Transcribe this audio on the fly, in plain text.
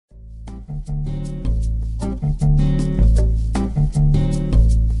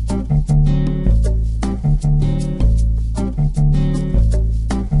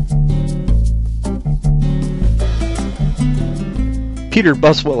Peter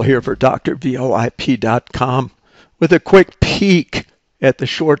Buswell here for drvoip.com with a quick peek at the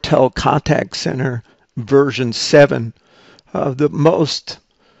ShoreTel Contact Center version 7. The most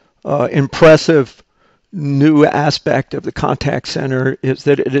impressive new aspect of the contact center is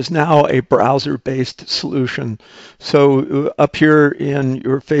that it is now a browser-based solution. So up here in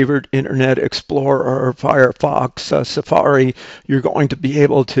your favorite Internet Explorer, Firefox, Safari, you're going to be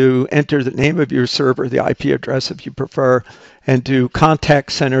able to enter the name of your server, the IP address if you prefer, and do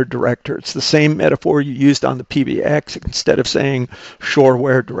contact center director. It's the same metaphor you used on the PBX. Instead of saying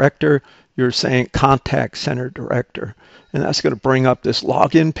shoreware director, you're saying contact center director. And that's going to bring up this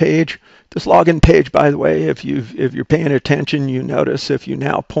login page. This login page, by the way, if you're paying attention, you notice if you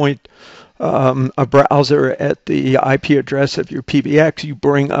now point a browser at the IP address of your PBX, you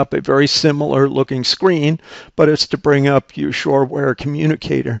bring up a very similar looking screen, but it's to bring up your shoreware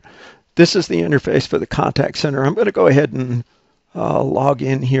communicator. This is the interface for the contact center. I'm going to go ahead and log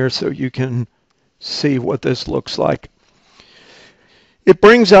in here so you can see what this looks like. It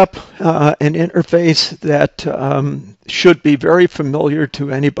brings up an interface that should be very familiar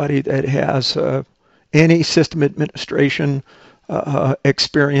to anybody that has any system administration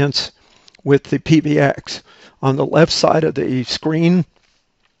experience with the PBX. On the left side of the screen,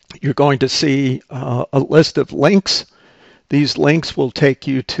 you're going to see a list of links. These links will take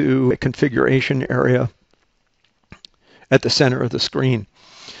you to a configuration area at the center of the screen.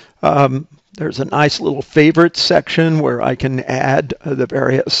 There's a nice little favorites section where I can add the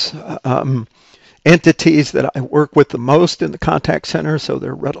various entities that I work with the most in the contact center, so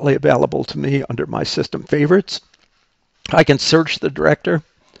they're readily available to me under my system favorites. I can search the director.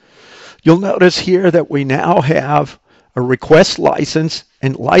 You'll notice here that we now have a request license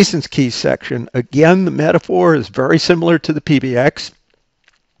and license key section. Again, the metaphor is very similar to the PBX.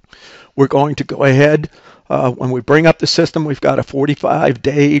 We're going to go ahead. When we bring up the system, we've got a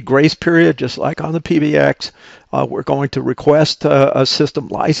 45-day grace period, just like on the PBX. We're going to request a system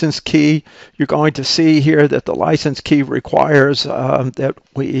license key. You're going to see here that the license key requires that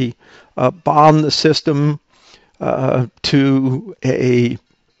we bond the system to a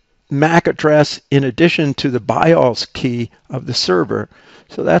MAC address in addition to the BIOS key of the server.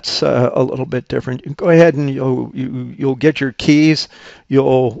 So that's a little bit different. You can go ahead and you'll get your keys.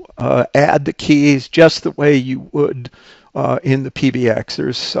 You'll add the keys just the way you would in the PBX.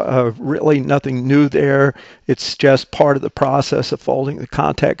 There's really nothing new there. It's just part of the process of folding the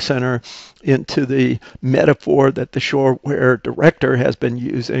contact center into the metaphor that the shoreware director has been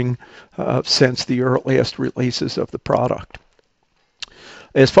using since the earliest releases of the product.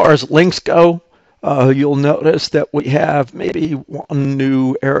 As far as links go, you'll notice that we have maybe one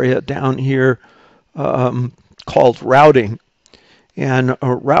new area down here called routing. And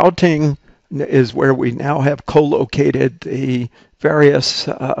routing is where we now have co-located the various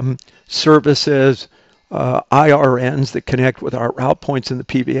services, IRNs that connect with our route points in the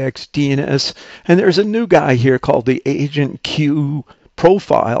PBX, DNS. And there's a new guy here called the agent queue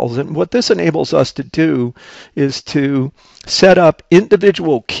profiles. And what this enables us to do is to set up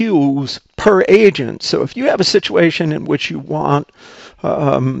individual queues per agent. So if you have a situation in which you want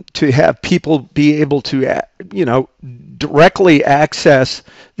to have people be able to, directly access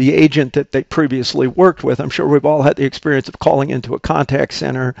the agent that they previously worked with. I'm sure we've all had the experience of calling into a contact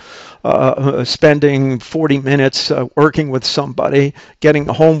center, spending 40 minutes working with somebody, getting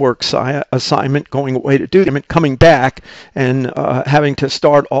a homework assignment, going away to do them, and coming back and having to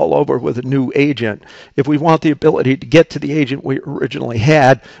start all over with a new agent. If we want the ability to get to the agent we originally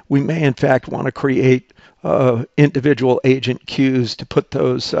had, we may in fact want to create individual agent queues to put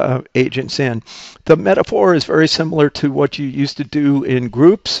those agents in. The metaphor is very similar to what you used to do in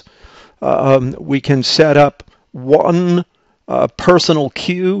groups. We can set up one personal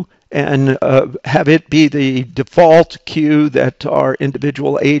queue and have it be the default queue that our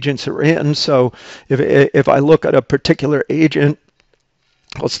individual agents are in. So if I look at a particular agent,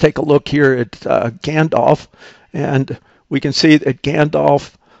 let's take a look here at Gandalf, and we can see that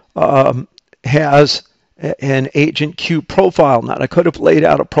Gandalf has an agent queue profile. Now, I could have laid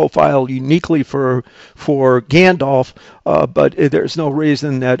out a profile uniquely for Gandalf, but there's no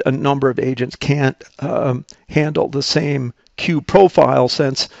reason that a number of agents can't handle the same queue profile,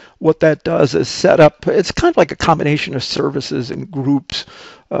 since what that does is set up, it's kind of like a combination of services and groups.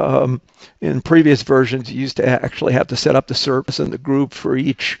 In previous versions, you used to actually have to set up the service and the group for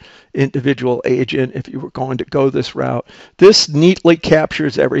each individual agent if you were going to go this route. This neatly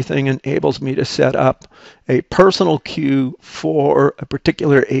captures everything and enables me to set up a personal queue for a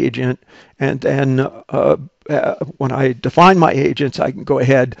particular agent, and then when I define my agents, I can go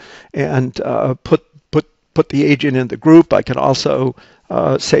ahead and put the agent in the group. I can also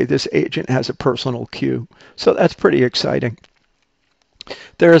say this agent has a personal queue. So that's pretty exciting.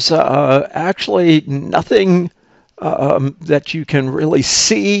 There's actually nothing that you can really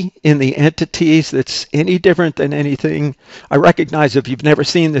see in the entities that's any different than anything. I recognize if you've never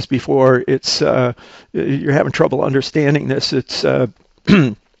seen this before, it's you're having trouble understanding this. It's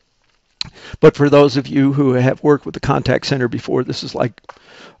but for those of you who have worked with the contact center before, this is like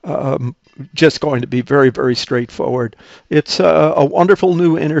just going to be very, very straightforward. It's a wonderful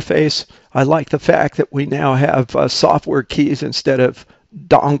new interface. I like the fact that we now have software keys instead of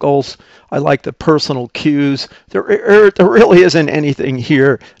dongles. I like the personal queues. There really isn't anything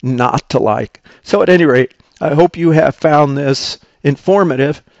here not to like. So at any rate, I hope you have found this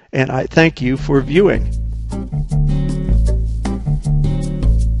informative, and I thank you for viewing.